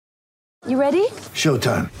You ready?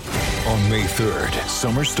 Showtime. On May 3rd,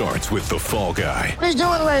 summer starts with The Fall Guy. Let's do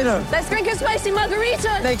it later. Let's drink a spicy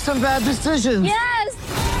margarita. Make some bad decisions.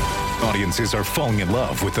 Yes! Audiences are falling in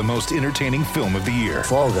love with the most entertaining film of the year.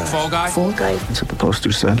 Fall Guy. Fall Guy? Fall Guy. That's what the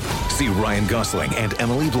poster said. See Ryan Gosling and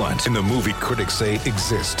Emily Blunt in the movie critics say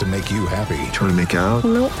exists to make you happy. Trying to make it out?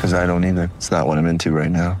 Nope. Because I don't either. It's not what I'm into right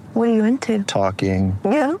now. What are you into? Talking.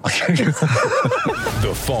 Yeah.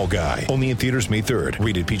 The Fall Guy. Only in theaters May 3rd.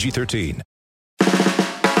 Rated PG-13.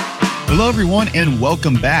 Hello, everyone, and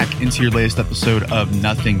welcome back into your latest episode of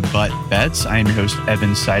Nothing But Bets. I am your host, Evan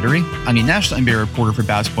Sidery. I'm a national NBA reporter for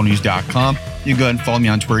basketballnews.com. You can go ahead and follow me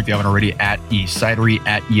on Twitter if you haven't already at eSidery,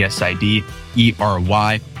 at ESIDERY.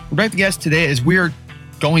 We're back to guest today as we're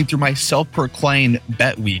going through my self-proclaimed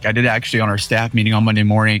bet week. I did actually on our staff meeting on Monday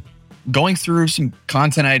morning, going through some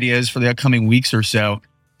content ideas for the upcoming weeks or so.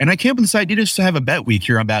 And I came up with this idea just to have a bet week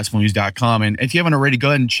here on basketballnews.com. And if you haven't already, go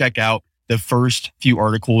ahead and check out the first few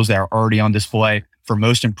articles that are already on display for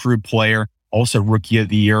most improved player, also rookie of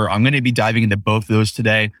the year. I'm going to be diving into both of those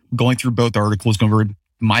today, going through both articles, going over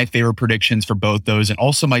my favorite predictions for both those, and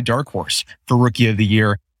also my dark horse for rookie of the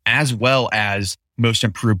year, as well as most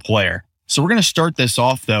improved player. So we're going to start this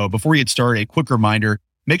off though. Before we get started, a quick reminder,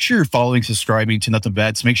 make sure you're following, subscribing to Nothing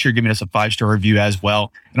Bets. Make sure you're giving us a 5-star review as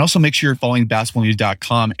well. And also make sure you're following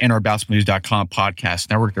basketballnews.com and our basketballnews.com podcast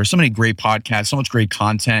network. There's so many great podcasts, so much great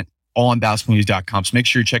content, all on basketballnews.com. So make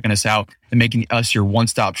sure you're checking us out and making us your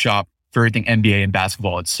one-stop shop for everything NBA and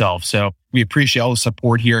basketball itself. So we appreciate all the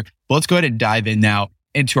support here. But let's go ahead and dive in now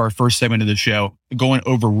into our first segment of the show, going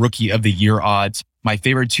over rookie of the year odds, my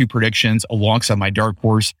favorite two predictions alongside my dark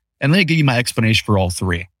horse, and let me give you my explanation for all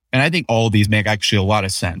three. And I think all of these make actually a lot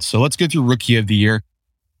of sense. So let's go through rookie of the year.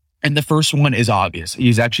 And the first one is obvious.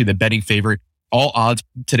 He's actually the betting favorite. All odds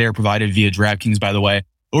today are provided via DraftKings, by the way.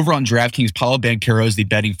 Over on DraftKings, Paolo Banchero is the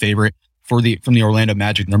betting favorite from the Orlando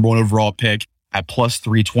Magic, number one overall pick at plus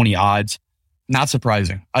 320 odds. Not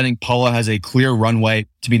surprising. I think Paolo has a clear runway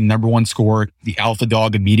to be the number one scorer, the alpha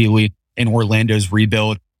dog immediately in Orlando's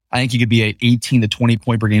rebuild. I think he could be an 18 to 20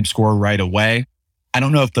 point per game scorer right away. I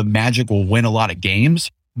don't know if the Magic will win a lot of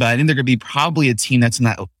games, but I think they're going to be probably a team that's in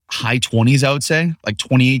that high 20s, I would say, like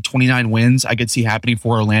 28, 29 wins. I could see happening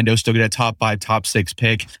for Orlando, still get a top 5, top 6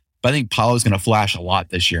 pick. But I think Paolo is going to flash a lot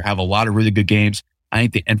this year, have a lot of really good games. I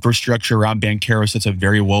think the infrastructure around Banchero sets up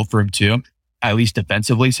very well for him too, at least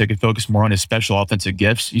defensively, so he can focus more on his special offensive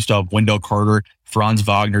gifts. You still have Wendell Carter, Franz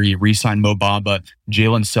Wagner, you re-signed Mo Bamba,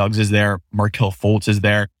 Jalen Suggs is there, Markelle Fultz is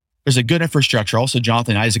there. There's a good infrastructure. Also,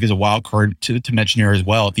 Jonathan Isaac is a wild card to mention here as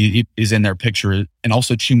well, if he is in their picture, and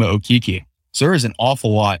also Chuma Okeke. So there is an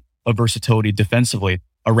awful lot of versatility defensively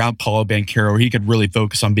around Paolo Banchero. He could really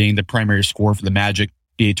focus on being the primary scorer for the Magic,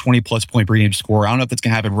 be a 20-plus point per game scorer. I don't know if that's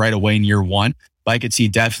going to happen right away in year one, but I could see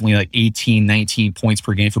definitely like 18, 19 points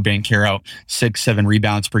per game for Banchero, 6, 7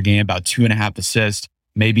 rebounds per game, about 2.5 assists,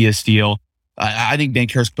 maybe a steal. I think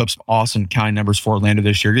Banchero's put up some awesome counting numbers for Orlando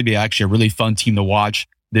this year. It's going to be actually a really fun team to watch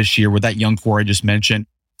this year with that young core I just mentioned.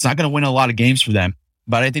 It's not going to win a lot of games for them,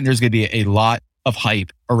 but I think there's going to be a lot of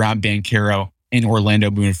hype around Banchero in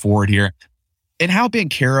Orlando moving forward here. And how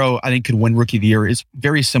Banchero, I think, could win Rookie of the Year is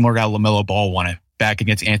very similar to how LaMelo Ball won it back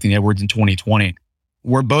against Anthony Edwards in 2020,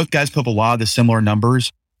 where both guys put up a lot of the similar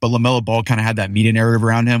numbers, but LaMelo Ball kind of had that media narrative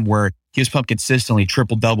around him where he was put up consistently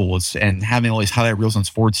triple doubles and having all these highlight reels on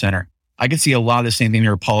SportsCenter. I could see a lot of the same thing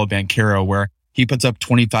here with Paolo Banchero, where he puts up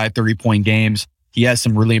 25, 30-point games. He has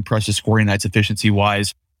some really impressive scoring nights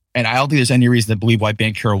efficiency-wise. And I don't think there's any reason to believe why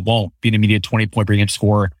Banchero won't be an immediate 20-point per game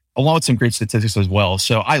scorer, along with some great statistics as well.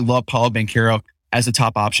 So I love Paolo Banchero as the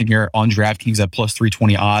top option here on DraftKings at plus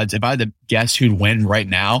 320 odds. If I had to guess who'd win right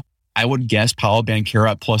now, I would guess Paolo Banchero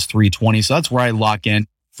at plus 320. So that's where I lock in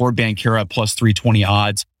for Banchero at plus 320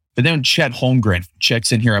 odds. But then Chet Holmgren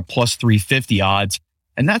checks in here at plus 350 odds.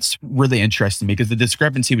 And that's really interesting because the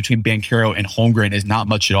discrepancy between Banchero and Holmgren is not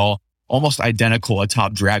much at all. Almost identical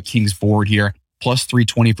atop DraftKings board here. Plus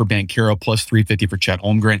 320 for Banchero, plus 350 for Chet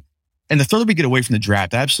Holmgren. And the further we get away from the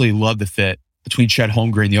draft, I absolutely love the fit between Chet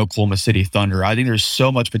Holmgren and the Oklahoma City Thunder. I think there's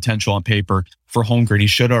so much potential on paper for Holmgren. He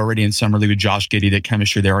showed already in Summer League with Josh Giddey, that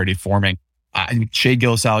chemistry they're already forming. Shai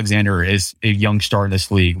Gilgeous-Alexander is a young star in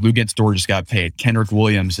this league. Luguentz Dort just got paid. Kendrick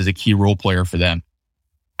Williams is a key role player for them.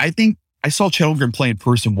 I think I saw Chet Holmgren play in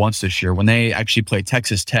person once this year when they actually played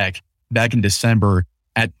Texas Tech back in December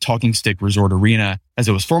at Talking Stick Resort Arena, as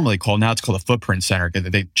it was formerly called. Now it's called the Footprint Center.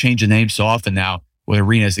 They change the name so often now with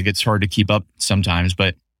arenas, it gets hard to keep up sometimes.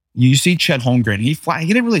 But you see Chet Holmgren, he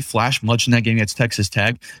didn't really flash much in that game against Texas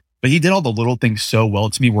Tech, but he did all the little things so well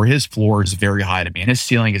to me where his floor is very high to me and his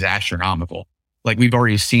ceiling is astronomical. Like we've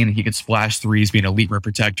already seen, he can splash threes, be an elite rim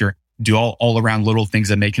protector, do all around little things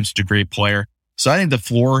that make him such a great player. So I think the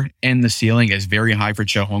floor and the ceiling is very high for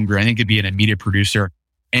Chet Holmgren. I think he'd be an immediate producer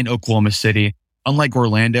in Oklahoma City. Unlike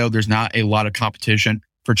Orlando, there's not a lot of competition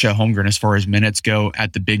for Chet Holmgren as far as minutes go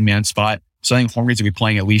at the big man spot. So I think Holmgren's going to be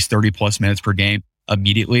playing at least 30 plus minutes per game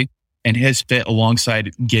immediately. And his fit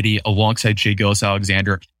alongside Giddey, alongside Shai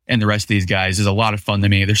Gilgeous-Alexander, and the rest of these guys is a lot of fun to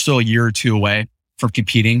me. They're still a year or two away from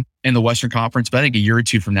competing in the Western Conference, but I think a year or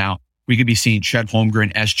two from now, we could be seeing Chet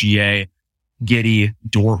Holmgren, SGA, Giddey,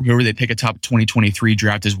 Dort, whoever they pick a top 2023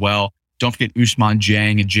 draft as well. Don't forget Ousmane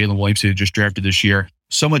Dieng and Jalen Williams, who just drafted this year.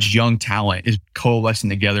 So much young talent is coalescing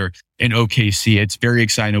together in OKC. It's very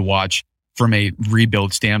exciting to watch from a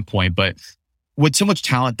rebuild standpoint, but with so much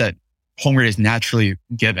talent that Holmgren is naturally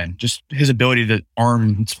given, just his ability to arm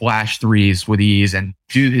and splash threes with ease and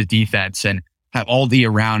do his defense and have all the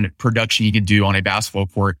around production he can do on a basketball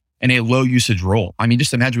court in a low usage role. I mean,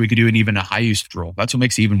 just imagine we could do it even a high usage role. That's what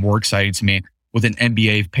makes it even more exciting to me with an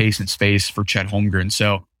NBA pace and space for Chet Holmgren.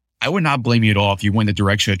 So I would not blame you at all if you went the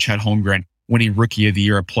direction of Chet Holmgren winning Rookie of the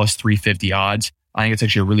Year at plus 350 odds. I think it's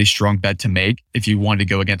actually a really strong bet to make if you wanted to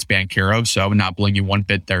go against Banchero. So I would not blame you one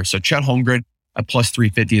bit there. So Chet Holmgren at plus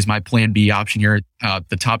 350 is my plan B option here.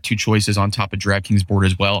 The top two choices on top of DraftKings board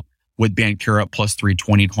as well, with Banchero at plus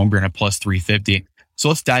 320 and Holmgren at plus 350. So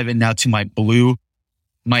let's dive in now to my blue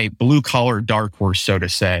collar dark horse, so to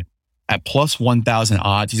say, at plus 1,000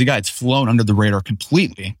 odds. He's a guy that's flown under the radar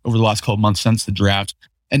completely over the last couple of months since the draft.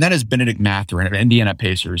 And that is Bennedict Mathurin of Indiana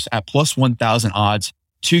Pacers at plus 1,000 odds.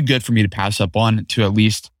 Too good for me to pass up on, to at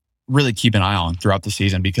least really keep an eye on throughout the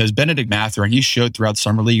season, because Bennedict Mathurin, he showed throughout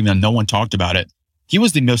Summer League, even though no one talked about it, he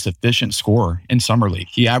was the most efficient scorer in Summer League.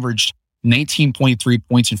 He averaged 19.3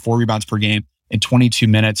 points and 4 rebounds per game in 22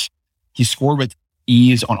 minutes. He scored with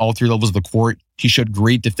ease on all three levels of the court. He showed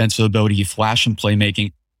great defensive ability. He flashed in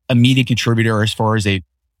playmaking, immediate contributor as far as a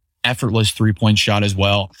effortless three-point shot as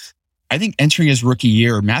well. I think entering his rookie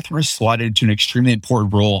year, Mathurin slotted into an extremely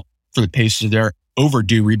important role for the Pacers. Their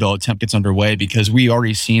overdue rebuild attempt gets underway because we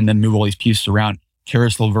already seen them move all these pieces around.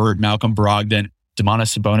 Karis LeVert, Malcolm Brogdon,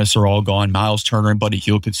 Domantas Sabonis are all gone. Miles Turner and Buddy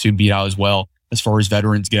Hield could soon be out as well as far as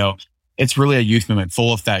veterans go. It's really a youth movement,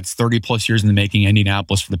 full effect, 30 plus years in the making,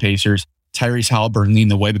 Indianapolis for the Pacers. Tyrese Halliburton leading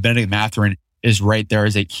the way, but Bennedict Mathurin is right there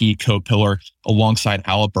as a key co-pillar alongside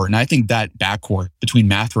Halliburton. I think that backcourt between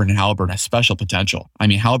Mathurin and Halliburton has special potential. I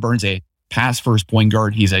mean, Halliburton's a pass-first point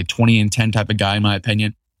guard. He's a 20 and 10 type of guy, in my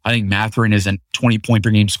opinion. I think Mathurin is a 20-point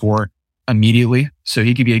per game scorer immediately. So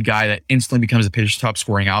he could be a guy that instantly becomes a Pacers' top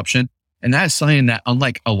scoring option. And that is something that,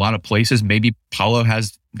 unlike a lot of places, maybe Paolo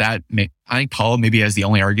has that. I think Paolo maybe has the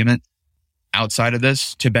only argument outside of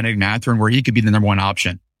this to Bennedict Mathurin where he could be the number one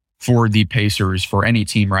option for the Pacers for any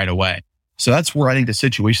team right away. So that's where I think the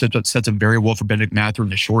situation sets up very well for Bennedict Mathurin in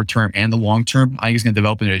the short term and the long term. I think he's going to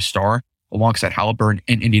develop into a star alongside Halliburton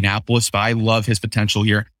in Indianapolis, but I love his potential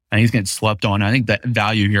here. And he's getting slept on. I think that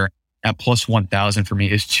value here at plus 1,000 for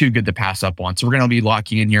me is too good to pass up on. So we're going to be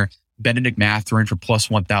locking in here Bennedict Mathurin for plus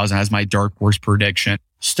 1,000 as my dark horse prediction.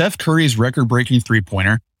 Steph Curry's record-breaking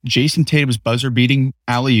three-pointer, Jason Tatum's buzzer-beating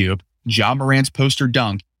alley-oop, Ja Morant's poster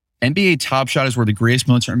dunk, NBA Top Shot is where the greatest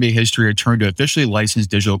moments in NBA history are turned to officially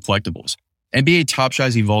licensed digital collectibles. NBA Top Shot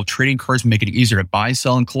has evolved trading cards to make it easier to buy,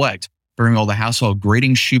 sell, and collect, bringing all the hassle of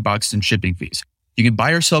grading, shoe boxes, and shipping fees. You can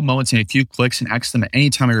buy or sell moments in a few clicks and access them at any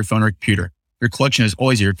time on your phone or computer. Your collection is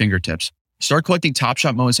always at your fingertips. Start collecting Top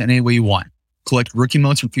Shot moments any way you want. Collect rookie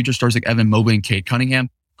moments from future stars like Evan Mobley and Cade Cunningham.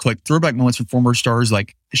 Collect throwback moments from former stars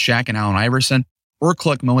like Shaq and Allen Iverson. Or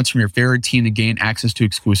collect moments from your favorite team to gain access to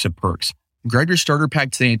exclusive perks. Grab your starter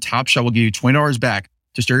pack today and Top Shot will give you $20 back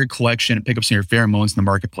to start your collection and pick up some of your favorite moments in the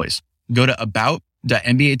marketplace. Go to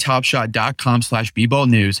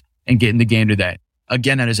about.nbatopshot.com/bballnews and get in the game today.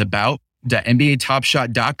 Again, that is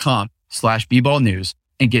about.nbatopshot.com/bballnews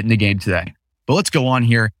and get in the game today. But let's go on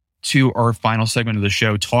here to our final segment of the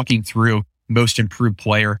show, talking through most improved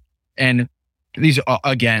player. And these are,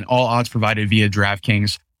 again, all odds provided via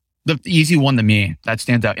DraftKings. The easy one to me that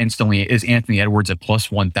stands out instantly is Anthony Edwards at plus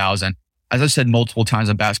 1,000. As I said multiple times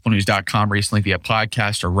on basketballnews.com recently via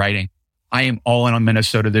podcast or writing, I am all in on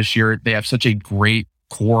Minnesota this year. They have such a great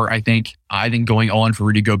core, I think. I think going all in for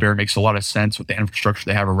Rudy Gobert makes a lot of sense with the infrastructure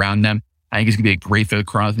they have around them. I think he's going to be a great fit with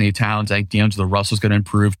Karl-Anthony Towns. I think D'Angelo Russell's going to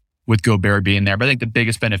improve with Gobert being there. But I think the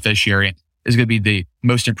biggest beneficiary is going to be the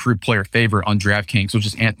most improved player favorite on DraftKings, which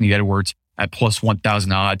is Anthony Edwards at plus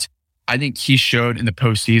 1,000 odds. I think he showed in the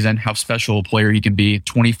postseason how special a player he can be.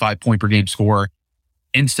 25-point per game scorer,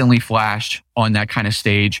 instantly flashed on that kind of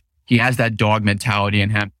stage. He has that dog mentality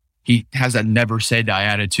in him. He has that never say die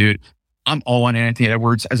attitude. I'm all on Anthony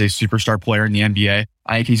Edwards as a superstar player in the NBA.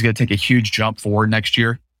 I think he's going to take a huge jump forward next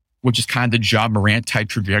year. which is kind of the Ja Morant type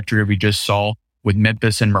trajectory we just saw with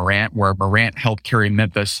Memphis and Morant, where Morant helped carry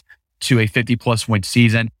Memphis to a 50-plus win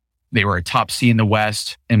season. They were a top seed in the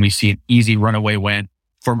West, and we see an easy runaway win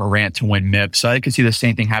for Morant to win MIP. So I could see the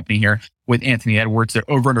same thing happening here with Anthony Edwards. Their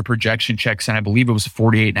over-under projection checks, and I believe it was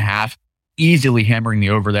 48.5, easily hammering the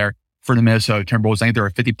over there for the Minnesota Timberwolves. I think they're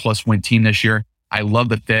a 50-plus win team this year. I love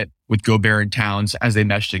the fit with Gobert and Towns as they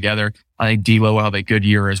mesh together. I think D'Lo will have a good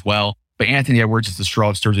year as well. But Anthony Edwards is the straw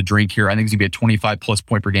that stirs a drink here. I think he's going to be a 25-plus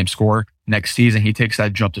point per game scorer next season. He takes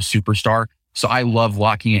that jump to superstar. So I love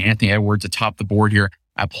locking in Anthony Edwards atop the board here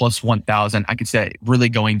at plus 1,000. I could say really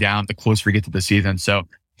going down the closer we get to the season. So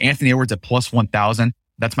Anthony Edwards at plus 1,000.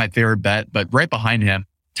 That's my favorite bet. But right behind him,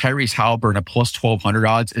 Tyrese Haliburton at plus 1,200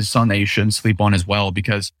 odds is something that you shouldn't sleep on as well,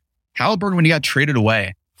 because Haliburton, when he got traded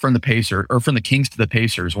away from the Pacers, or from the Kings to the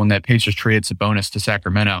Pacers, when the Pacers traded Sabonis to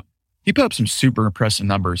Sacramento, he put up some super impressive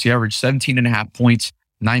numbers. He averaged 17.5 points,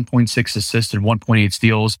 9.6 assists, and 1.8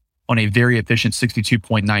 steals on a very efficient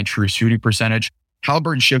 62.9 true shooting percentage.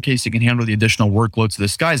 Haliburton showcased he can handle the additional workload, so the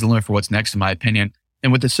sky's the limit for what's next, in my opinion.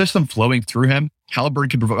 And with the system flowing through him, Haliburton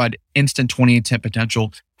can provide instant 20-10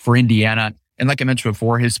 potential for Indiana. And like I mentioned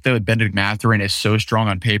before, his fit with Bennedict Mathurin is so strong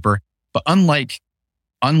on paper. But unlike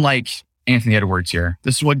Anthony Edwards here,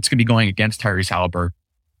 this is what's going to be going against Tyrese Haliburton,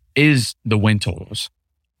 is the win totals.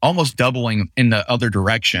 Almost doubling in the other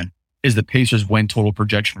direction is the Pacers win total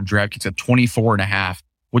projection from DraftKings at 24.5,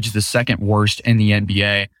 which is the second worst in the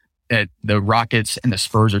NBA. The Rockets and the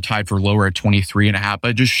Spurs are tied for lower at 23.5.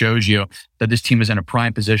 But it just shows you that this team is in a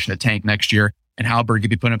prime position to tank next year. And Haliburton could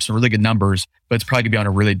be putting up some really good numbers, but it's probably going to be on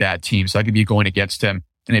a really bad team. So I could be going against him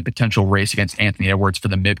in a potential race against Anthony Edwards for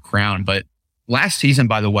the mid crown. But last season,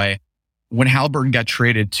 by the way, when Haliburton got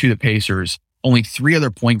traded to the Pacers, only 3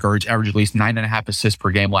 other point guards averaged at least 9.5 assists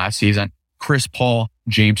per game last season: Chris Paul,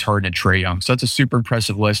 James Harden, and Trae Young. So that's a super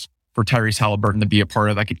impressive list for Tyrese Haliburton to be a part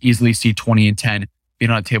of. I could easily see 20 and 10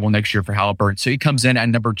 being on the table next year for Haliburton. So he comes in at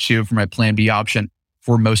number 2 for my plan B option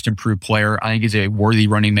for most improved player. I think he's a worthy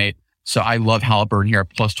running mate. So I love Haliburton here at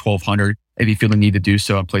plus 1,200 if you feel the need to do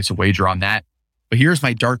so and place a wager on that. But here's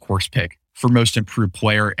my dark horse pick for most improved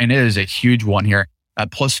player, and it is a huge one here at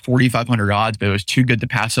plus 4,500 odds, but it was too good to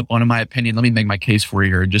pass up on, in my opinion. Let me make my case for you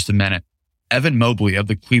here in just a minute. Evan Mobley of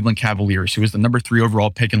the Cleveland Cavaliers, who was the number 3 overall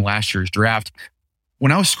pick in last year's draft.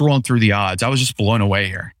 When I was scrolling through the odds, I was just blown away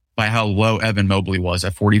here by how low Evan Mobley was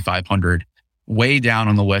at 4,500, way down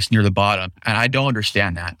on the list near the bottom. And I don't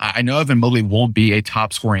understand that. I know Evan Mobley won't be a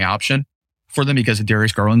top scoring option for them because of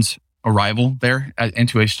Darius Garland's arrival there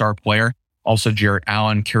into a star player. Also, Jarrett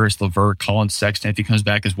Allen, Karis LeVert, Colin Sexton, if he comes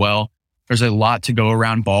back as well. There's a lot to go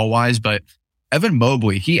around ball-wise, but Evan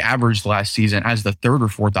Mobley, he averaged last season as the 3rd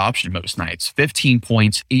or 4th option most nights. 15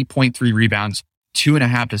 points, 8.3 rebounds,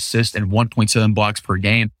 2.5 assists, and 1.7 blocks per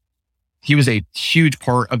game. He was a huge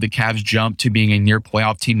part of the Cavs' jump to being a near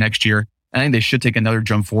playoff team next year. I think they should take another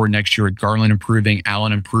jump forward next year with Garland improving,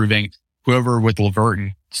 Allen improving, whoever with LeVert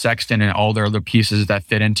and Sexton and all their other pieces that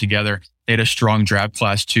fit in together. They had a strong draft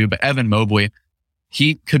class too, but Evan Mobley,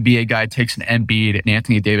 he could be a guy that takes an Embiid and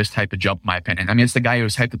Anthony Davis type of jump, in my opinion. I mean, it's the guy who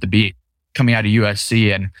was hyped at the beat coming out of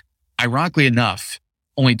USC. And ironically enough,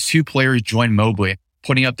 only 2 players joined Mobley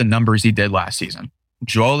putting up the numbers he did last season: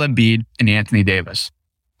 Joel Embiid and Anthony Davis,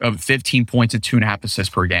 of 15 points and 2.5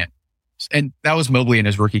 assists per game. And that was Mobley in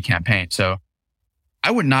his rookie campaign. So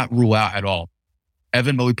I would not rule out at all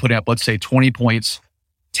Evan Mobley putting up, let's say, 20 points,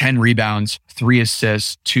 10 rebounds, 3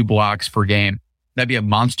 assists, 2 blocks per game. That'd be a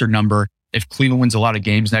monster number. If Cleveland wins a lot of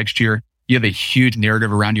games next year, you have a huge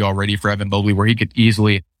narrative around you already for Evan Mobley where he could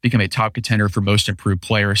easily become a top contender for most improved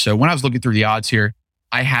player. So when I was looking through the odds here,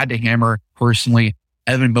 I had to hammer, personally,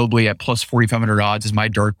 Evan Mobley at plus 4,500 odds is my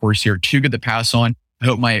dark horse here. Too good to pass on. I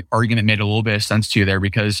hope my argument made a little bit of sense to you there,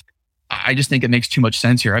 because I just think it makes too much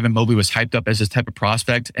sense here. Evan Mobley was hyped up as this type of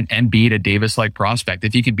prospect, an Embiid, a Davis-like prospect.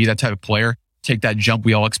 If he can be that type of player, take that jump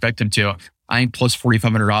we all expect him to, I think plus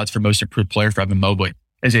 4,500 odds for most improved player for Evan Mobley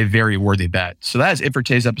is a very worthy bet. So that is it for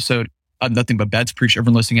today's episode of Nothing But Bets. Appreciate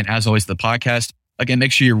everyone listening in, as always, to the podcast. Again,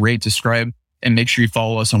 make sure you rate, subscribe, and make sure you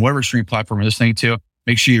follow us on whatever streaming platform you're listening to.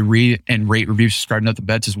 Make sure you read and rate, review, subscribe to Nothing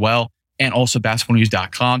But Bets as well, and also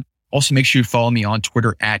basketballnews.com. Also, make sure you follow me on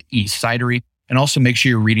Twitter at eSidery. And also make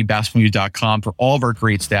sure you're reading basketballnews.com for all of our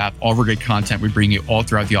great staff, all of our good content we bring you all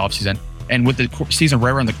throughout the offseason. And with the season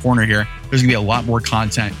right around the corner here, there's going to be a lot more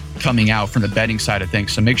content coming out from the betting side of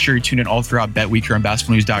things. So make sure you tune in all throughout Bet Week here on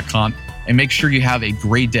basketballnews.com. And make sure you have a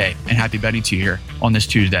great day and happy betting to you here on this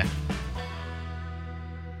Tuesday.